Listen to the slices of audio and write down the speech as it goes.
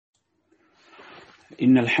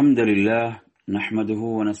إن الحمد لله نحمده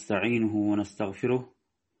ونستعينه ونستغفره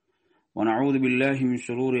ونعوذ بالله من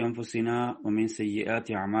شرور أنفسنا ومن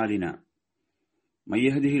سيئات أعمالنا من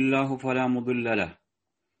يهده الله فلا مضل له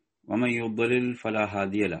ومن يضلل فلا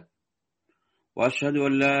هادي له وأشهد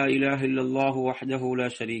أن لا إله إلا الله وحده لا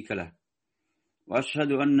شريك له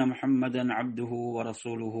وأشهد أن محمدا عبده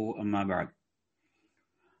ورسوله أما بعد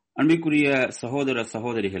அன்பிற்குரிய சகோதர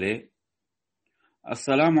சகோதரிகளே,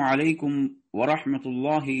 அஸ்ஸலாமு அலைக்கும்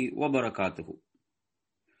வரஹ்மத்துல்லாஹி வபரகாத்துஹு.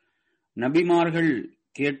 நபிமார்கள்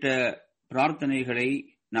கேட்ட பிரார்த்தனைகளை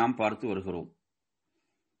நாம் பார்த்து வருகிறோம்.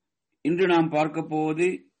 இன்று நாம் பார்க்க போவது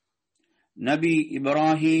நபி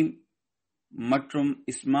இப்ராஹிம் மற்றும்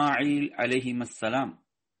இஸ்மாயில் அலைஹிமஸ்ஸலாம்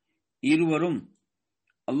இருவரும்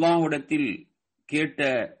அல்லாஹ்விடத்தில்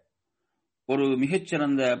கேட்ட ஒரு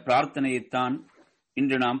மிகச்சிறந்த பிரார்த்தனையைத்தான்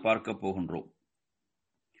இன்று நாம் பார்க்க போகின்றோம்.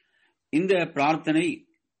 இந்த பிரார்த்தனை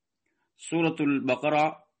சூரத்துல் பக்ரா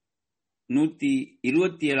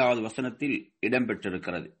 127வது வசனத்தில்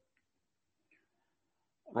இடம்பெற்றிருக்கிறது.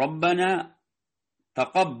 ரப்பனா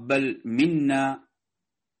தகப்பல் மின்னா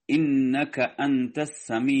இன்னக அன்தஸ்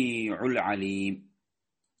ஸமீஉல் அலீம்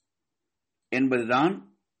என்பதுதான்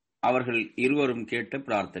அவர்கள் இருவரும் கேட்ட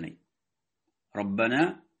பிரார்த்தனை. ரப்பனா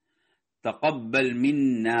தகப்பல்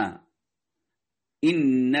மின்னா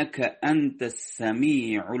இன்னக அன்தஸ்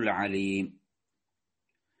ஸமீஉல் அலீம்.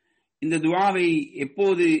 இந்த துஆவை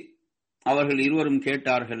எப்போது அவர்கள் இருவரும்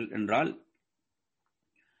கேட்டார்கள் என்றால்,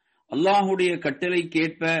 அல்லாஹ்வுடைய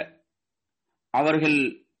கட்டளைக்கேற்ப அவர்கள்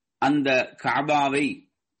அந்த கஅபாவை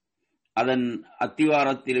அதன்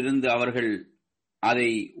அத்திவாரத்திலிருந்து அவர்கள் அதை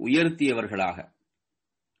உயர்த்தியவர்களாக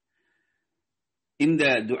இந்த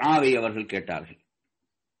துஆவை அவர்கள் கேட்டார்கள்.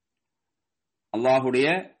 அல்லாஹ்வுடைய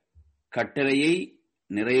கட்டளையை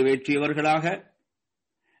நிறைவேற்றியவர்களாக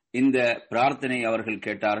இந்த பிரார்த்தனை அவர்கள்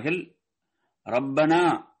கேட்டார்கள். ரப்பனா,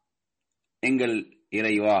 எங்கள்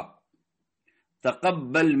இறைவா,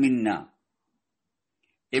 தகப்பல் மின்னா,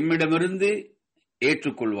 எம்மிடமிருந்து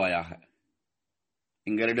ஏற்றுக்கொள்வாயாக,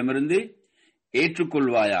 எங்களிடமிருந்து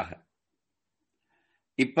ஏற்றுக்கொள்வாயாக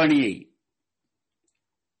இப்பணியை.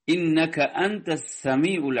 இன்னக அன்தஸ்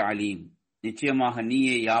ஸமீஉல் அலீம், நிச்சயமாக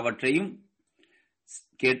நீயே யாவற்றையும்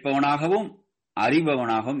கேட்பவனாகவும்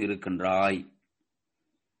அறிபவனாகவும் இருக்கின்றாய்.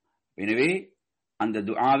 எனவே அந்த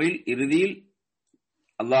துஆவில் இறுதியில்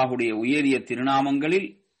அல்லாஹ்வுடைய உயரிய திருநாமங்களில்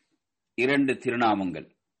 2 திருநாமங்கள்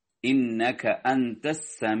இன்னக அன்தஸ்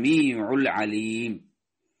ஸமீஉல் அலீம்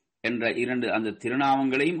என்ற 2 அந்த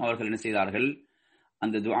திருநாமங்களையும் அவர்கள் என்ன செய்தார்கள்,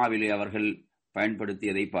 அந்த துஆவிலே அவர்கள்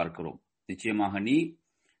பயன்படுத்தியதை பார்க்கிறோம். நிச்சயமாக நீ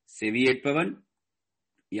செவியேற்பவன்,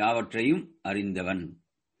 யாவற்றையும் அறிந்தவன்.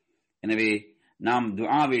 எனவே நாம்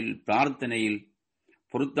துஆவில் பிரார்த்தனையில்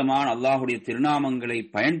பொருத்தமான அல்லாஹ்வுடைய திருநாமங்களை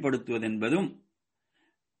பயன்படுத்துவது என்பதும்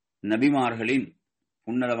நபிமார்களின்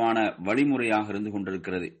உன்னதமான வழிமுறையாக இருந்து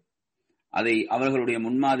கொண்டிருக்கிறது. அதை அவர்களுடைய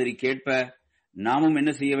முன்மாதிரி கேட்ப நாமும்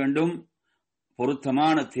என்ன செய்ய வேண்டும்,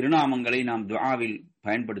 பொருத்தமான திருநாமங்களை நாம் துஆவில்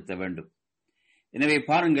பயன்படுத்த வேண்டும். எனவே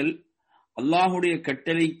பாருங்கள், அல்லாஹ்வுடைய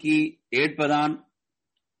கட்டளைக்கு ஏற்பதான்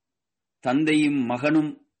தந்தையும்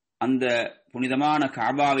மகனும் அந்த புனிதமான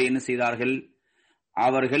கஅபாவை என்ன செய்தார்கள்,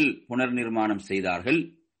 அவர்கள் புனர் நிர்மாணம் செய்தார்கள்.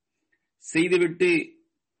 செய்துவிட்டு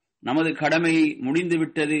நமது கடமை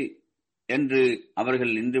முடிந்துவிட்டது என்று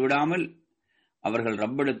அவர்கள் நின்று விடாமல் அவர்கள்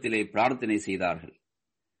ரப்பிடத்திலே பிரார்த்தனை செய்தார்கள்.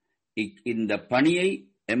 இந்த பணியை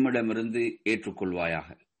எம்மிடமிருந்து ஏற்றுக்கொள்வாயாக,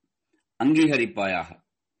 அங்கீகரிப்பாயாக.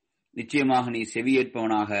 நிச்சயமாக நீ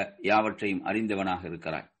செவியேற்பவனாக, யாவற்றையும் அறிந்தவனாக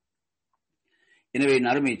இருக்கிறாய். எனவே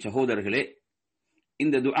நறுமை சகோதரர்களே,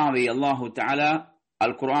 இந்த துஆவை அல்லாஹு தஆலா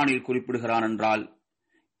அல் குர்ஆனில் குறிப்பிடுகிறான் என்றால்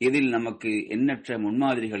இதில் நமக்கு எண்ணற்ற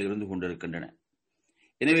முன்மாதிரிகள் இருந்து கொண்டிருக்கின்றன.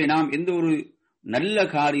 எனவே நாம் எந்த ஒரு நல்ல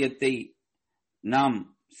காரியத்தை நாம்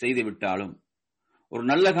செய்துவிட்டாலும், ஒரு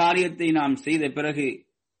நல்ல காரியத்தை நாம் செய்த பிறகு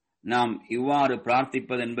நாம் இவ்வாறு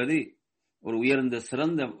பிரார்த்திப்பது என்பது ஒரு உயர்ந்த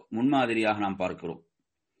சிறந்த முன்மாதிரியாக நாம் பார்க்கிறோம்.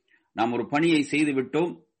 நாம் ஒரு பணியை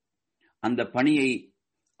செய்துவிட்டோம், அந்த பணியை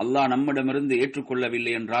அல்லாஹ் நம்மிடமிருந்து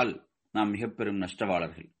ஏற்றுக்கொள்ளவில்லை என்றால் நாம் மிக பெரும்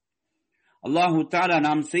நஷ்டவாளர்கள். அல்லாஹு தஆலா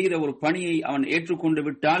நாம் செய்த ஒரு பணியை அவன் ஏற்றுக்கொண்டு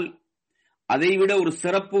விட்டால் அதைவிட ஒரு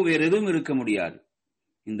சிறப்பு வேறு எதுவும் இருக்க முடியாது.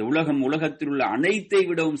 இந்த உலகத்தில் உள்ள அனைத்தை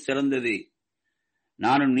விடவும் சிறந்தது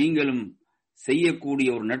நானும் நீங்களும் செய்யக்கூடிய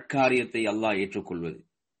ஒரு நற்காரியத்தை அல்லாஹ் ஏற்றுக்கொள்வது.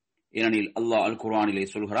 ஏனெனில் அல்லாஹ் அல் குர்ஆனிலே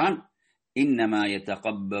சொல்கிறான், இன்னமா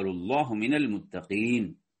யதகப்பலுல்லாஹு மினல் முத்தகீன்,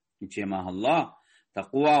 நிச்சயமாக அல்லாஹ்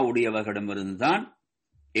தக்வா உடையவர்களிடமிருந்து தான்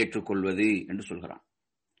ஏற்றுக்கொள்வது என்று சொல்கிறான்.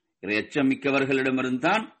 இறையச்சம் மிக்கவர்களிடமிருந்து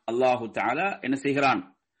தான் அல்லாஹு தஆலா என்ன செய்கிறான்,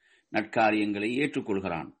 நற்காரியங்களை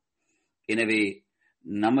ஏற்றுக்கொள்கிறான். எனவே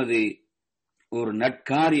நமது ஒரு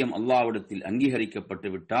நற்காரியம் அல்லாஹ்விடத்தில் அங்கீகரிக்கப்பட்டு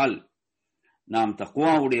விட்டால் நாம்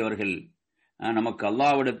தக்வாவுடையவர்கள், நமக்கு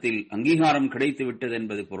அல்லாஹ்விடத்தில் அங்கீகாரம் கிடைத்து விட்டது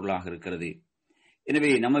என்பது பொருளாக இருக்கிறது.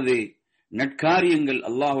 எனவே நமது நற்காரியங்கள்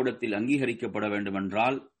அல்லாஹ்விடத்தில் அங்கீகரிக்கப்பட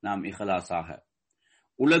வேண்டுமென்றால் நாம் இஹ்லாஸாக,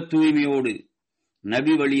 உள தூய்மையோடு,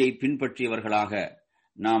 நபி வழியை பின்பற்றியவர்களாக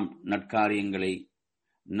நாம் நற்காரியங்களை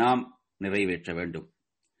நாம் நிறைவேற்ற வேண்டும்.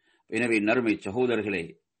 எனவே நறுமை சகோதரர்களே,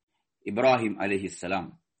 இப்ராஹிம் அலைஹிஸ்ஸலாம்,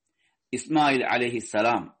 இஸ்மாயில்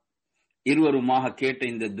அலைஹிஸ்ஸலாம் இருவருமாக கேட்ட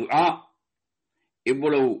இந்த துஆ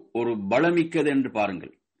எவ்வளவு ஒரு பலமிக்கது என்று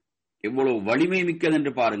பாருங்கள், எவ்வளவு வலிமை மிக்கது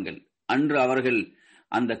என்று பாருங்கள். அன்று அவர்கள்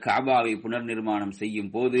அந்த கஅபாவை புனர் நிர்மாணம்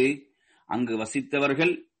செய்யும் போது அங்கு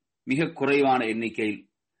வசித்தவர்கள் மிக குறைவான எண்ணிக்கையில்,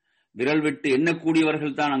 விரல் விட்டு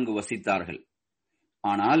எண்ணக்கூடியவர்கள் தான் அங்கு வசித்தார்கள்.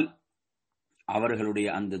 ஆனால் அவர்களுடைய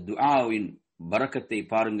அந்த துஆவின் பரக்கத்தை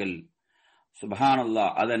பாருங்கள்.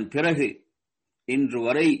 சுப்ஹானல்லாஹ். அதன் பிறகு இன்று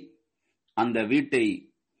வரை அந்த வீட்டை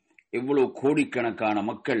எவ்வளவு கோடிக்கணக்கான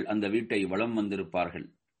மக்கள் அந்த வீட்டை வலம் வந்திருப்பார்கள்.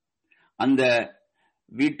 அந்த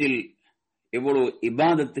வீட்டில் எவ்வளவு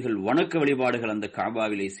இபாதத்துகள், வணக்க வழிபாடுகள் அந்த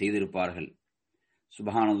கஅபாவிலே செய்திருப்பார்கள்.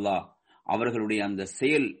 சுப்ஹானல்லாஹ். அவர்களுடைய அந்த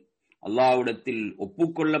செயல் அல்லாஹ்விடத்தில்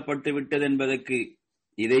ஒப்புக்கொள்ளப்பட்டு விட்டது என்பதற்கு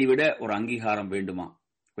இதைவிட ஒரு அங்கீகாரம் வேண்டுமா?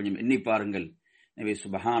 கொஞ்சம் எண்ணி பாருங்கள். எனவே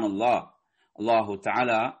சுப்ஹானல்லாஹ், அல்லாஹு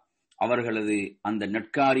தஆலா அவர்களது அந்த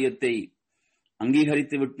நற்காரியத்தை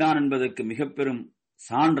அங்கீகரித்து விட்டான் என்பதற்கு மிக பெரும்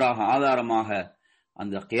சான்றாக, ஆதாரமாக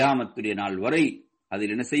அந்த கியாமத்துடைய நாள் வரை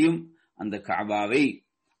அதில் என்ன செய்யும்? அந்த கஅபாவை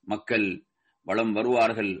மக்கள் வலம்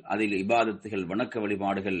வருவார்கள். அதில் இபாதத்துகள், வணக்க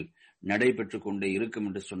வழிபாடுகள் நடைபெற்றுக் கொண்டே இருக்கும்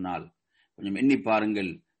என்று சொன்னால் கொஞ்சம் எண்ணி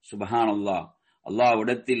பாருங்கள். சுப்ஹானல்லாஹ்.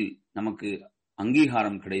 அல்லாஹ்விடத்தில் நமக்கு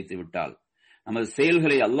அங்கீகாரம் கிடைத்து விட்டால், நமது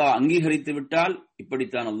செயல்களை அல்லாஹ் அங்கீகரித்து விட்டால்,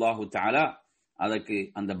 இப்படித்தான் அல்லாஹு தஆலா அதற்கு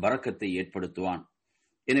அந்த பரக்கத்தை ஏற்படுத்துவான்.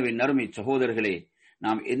 எனவே நறுமை சகோதரர்களே,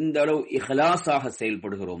 நாம் எந்த அளவு இஹ்லாஸாக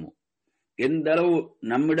செயல்படுகிறோமோ, எந்த அளவு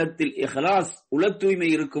நம்மிடத்தில் இஹ்லாஸ், உள தூய்மை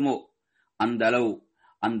இருக்குமோ, அந்த அளவு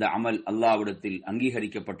அந்த அமல் அல்லாஹ்விடத்தில்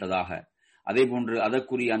அங்கீகரிக்கப்பட்டதாக, அதே போன்று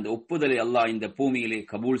அதற்குரிய அந்த ஒப்புதலை அல்லாஹ் இந்த பூமியிலே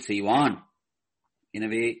கபூல் செய்வான்.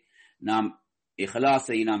 எனவே நாம்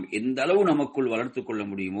இஹ்லாஸை நாம் எந்த அளவு நமக்குள் வளர்த்துக் கொள்ள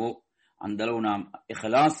முடியுமோ அந்த அளவு நாம்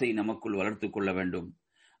இஹ்லாஸை நமக்குள் வளர்த்துக் கொள்ள வேண்டும்.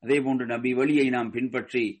 அதே போன்று நபி வழியை நாம்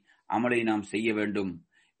பின்பற்றி அமலை நாம் செய்ய வேண்டும்.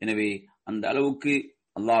 எனவே அந்த அளவுக்கு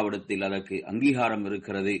அல்லாஹ்விடத்தில் அதற்கு அங்கீகாரம்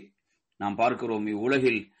இருக்கிறது. நாம் பார்க்கிறோம்,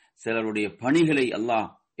 இவ்வுலகில் சிலருடைய பணிகளை அல்லாஹ்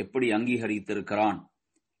எப்படி அங்கீகரித்திருக்கிறான்.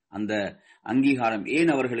 அந்த அங்கீகாரம்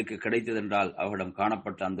ஏன் அவர்களுக்கு கிடைத்தது என்றால் அவர்களிடம்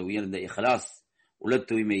காணப்பட்ட அந்த உயர்ந்த இஹ்லாஸ், உள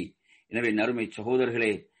தூய்மை. எனவே நறுமை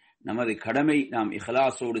சகோதரர்களே, நமது கடமை நாம்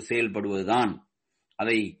இஹ்லாஸோடு செயல்படுவதுதான்.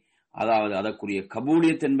 அதாவது அதற்குரிய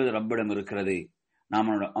கபூலியத் என்பது ரப்பிடம் இருக்கிறது. நாம்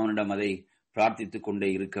அவனிடம் அதை பிரார்த்தித்துக் கொண்டே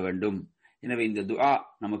இருக்க வேண்டும். எனவே இந்த துஆ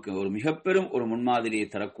நமக்கு ஒரு மிக பெரும் ஒரு முன்மாதிரியை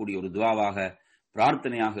தரக்கூடிய ஒரு துஆவாக,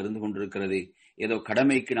 பிரார்த்தனையாக இருந்து கொண்டிருக்கிறது. ஏதோ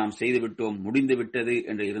கடமைக்கு நாம் செய்து விட்டோம், முடிந்து விட்டது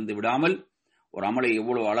என்று இருந்து விடாமல், ஒரு அமலை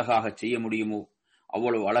எவ்வளவு அழகாக செய்ய முடியுமோ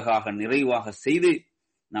அவ்வளவு அழகாக நிறைவாக செய்து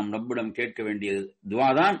நாம் ரப்பிடம் கேட்க வேண்டிய துஆ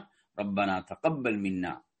தான் ரப்பனா தகப்பல்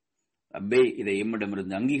மின்னா. ரப்பே, இதை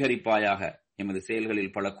எம்மிடமிருந்து அங்கீகரிப்பாயாக. எமது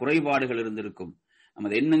செயல்களில் பல குறைபாடுகள் இருந்திருக்கும்,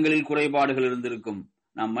 நமது எண்ணங்களில் குறைபாடுகள் இருந்திருக்கும்.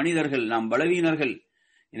 நாம் மனிதர்கள், நாம் பலவீனர்கள்.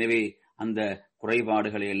 எனவே அந்த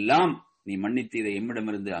குறைபாடுகளை எல்லாம் நீ மன்னித்து இதை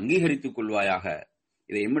எம்மிடமிருந்து அங்கீகரித்துக் கொள்வாயாக,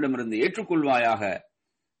 இதை எம்மிடமிருந்து ஏற்றுக்கொள்வாயாக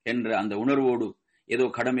என்ற அந்த உணர்வோடு, ஏதோ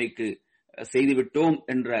கடமைக்கு செய்துவிட்டோம்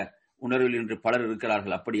என்ற உணர்வில் இன்று பலர்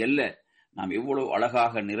இருக்கிறார்கள். அப்படி அல்ல. நாம் எவ்வளவு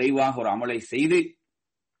அழகாக நிறைவாக ஒரு அமலை செய்து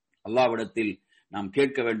அல்லாஹ்விடத்தில் நாம்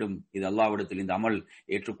கேட்க வேண்டும். இது அல்லாஹ்விடத்தில் இந்த அமல்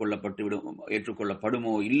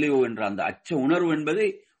ஏற்றுக்கொள்ளப்படுமோ இல்லையோ என்ற அந்த அச்ச உணர்வு என்பது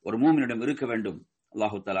ஒரு மூமினிடம் இருக்க வேண்டும்.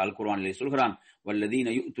 அல்லாஹு தஆலா அல் குர்ஆனிலே சொல்கிறான்,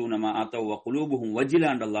 வல்லதீன யு'தூன மா ஆதவ் வ குலூபுஹும் வஜிலா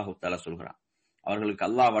என்று அல்லாஹு தஆலா சொல்கிறான். அவர்களுக்கு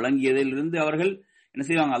அல்லாஹ் வழங்கியதிலிருந்து அவர்கள் என்ன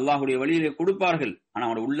செய்வாங்க? அல்லாஹ்வுடைய வழியிலே கொடுப்பார்கள். ஆனால்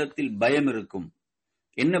அவருடைய உள்ளத்தில் பயம் இருக்கும்.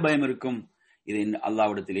 என்ன பயம் இருக்கும்? இது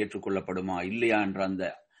அல்லாஹ்விடத்தில் ஏற்றுக்கொள்ளப்படுமா இல்லையா என்ற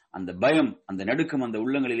அந்த பயம், அந்த நடுக்கம் அந்த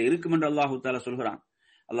உள்ளங்களிலே இருக்கும் என்று அல்லாஹு தஆலா சொல்கிறான்.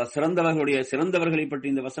 அல்லாஹ் சிறந்தவர்களை பற்றி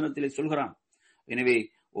இந்த வசனத்திலே சொல்கிறான். எனவே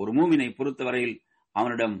ஒரு மூமினை பொறுத்தவரையில்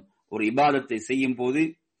அவனிடம் ஒரு இபாதத்தை செய்யும் போது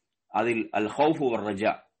அதில் அல் ஹவுஃபு வர்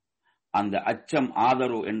ரஜா, அந்த அச்சம்,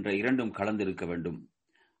 ஆதரவு என்ற இரண்டும் கலந்திருக்க வேண்டும்.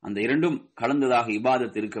 அந்த இரண்டும் கலந்ததாக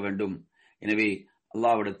இபாதத் இருக்க வேண்டும். எனவே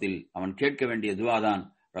அல்லாஹ்விடத்தில் அவன் கேட்க வேண்டிய துஆதான்,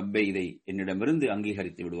 ரப்பே, இதை என்னிடமிருந்து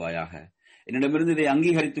அங்கீகரித்து விடுவாயாக, என்னிடமிருந்து இதை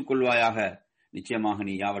அங்கீகரித்துக் கொள்வாயாக. நிச்சயமாக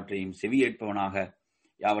நீ யாவற்றையும் செவியேற்பவனாக,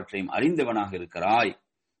 யாவற்றையும் அறிந்தவனாக இருக்கிறாய்.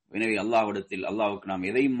 எனவே அல்லாஹ்விடத்தில், அல்லாஹ்வுக்கு நாம்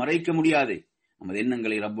எதையும் மறைக்க முடியாது. நமது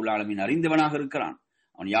எண்ணங்களை ரப்புல் ஆலமீன் அறிந்தவனாக இருக்கிறான்.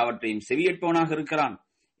 அவன் யாவற்றையும் செவியேற்பவனாக இருக்கிறான்.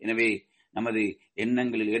 எனவே நமது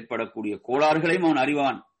எண்ணங்களில் ஏற்படக்கூடிய கோளாறுகளையும் அவன்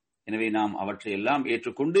அறிவான். எனவே நாம் அவற்றை எல்லாம்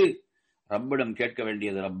ஏற்றுக்கொண்டு ரப்பிடம் கேட்க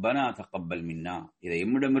வேண்டியது, ரப்பனா தகப்பல் மின்னா, இதை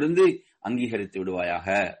எம்மிடமிருந்து அங்கீகரித்து விடுவாயாக.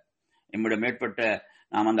 நம்மிடம் ஏற்பட்ட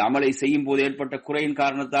நாம் அந்த அமலை செய்யும் போது ஏற்பட்ட குறையின்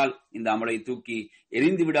காரணத்தால் இந்த அமலை தூக்கி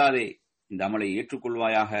எரிந்து விடாதே, இந்த அமலை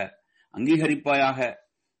ஏற்றுக்கொள்வாயாக, அங்கீகரிப்பாயாக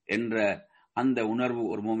என்ற அந்த உணர்வு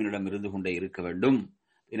ஒரு மோமினிடம் இருந்து கொண்டே இருக்க வேண்டும்.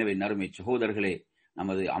 எனவே நறுமை சகோதரர்களே,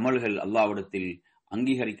 நமது அமல்கள் அல்லாஹ்விடத்தில்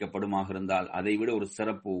அங்கீகரிக்கப்படுமாக இருந்தால் அதைவிட ஒரு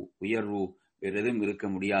சிறப்பு உயர்வு வேறு எதுவும் இருக்க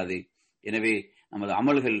முடியாது. எனவே நமது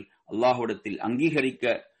அமல்கள் அல்லாஹ்விடத்தில்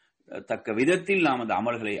அங்கீகரிக்கத்தக்க விதத்தில் நாம் அந்த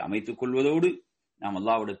அமல்களை அமைத்துக் கொள்வதோடு நாம்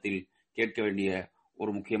அல்லாஹ்விடத்தில் கேட்க வேண்டிய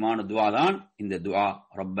ஒரு முக்கியமான துஆ தான் இந்த துஆ,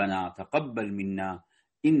 ரப்பனா தகப்பல் மின்னா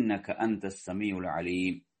இன்னக அன்தஸ் ஸமீஉல்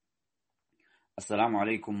அலீம். அஸ்ஸலாமு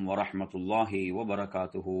அலைக்கும் வரஹ்மத்துல்லாஹி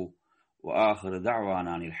வபரகாத்துஹு வஆகிரு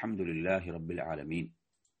தஅவானா அல்ஹம்துலில்லாஹி ரப்பில் ஆலமீன்.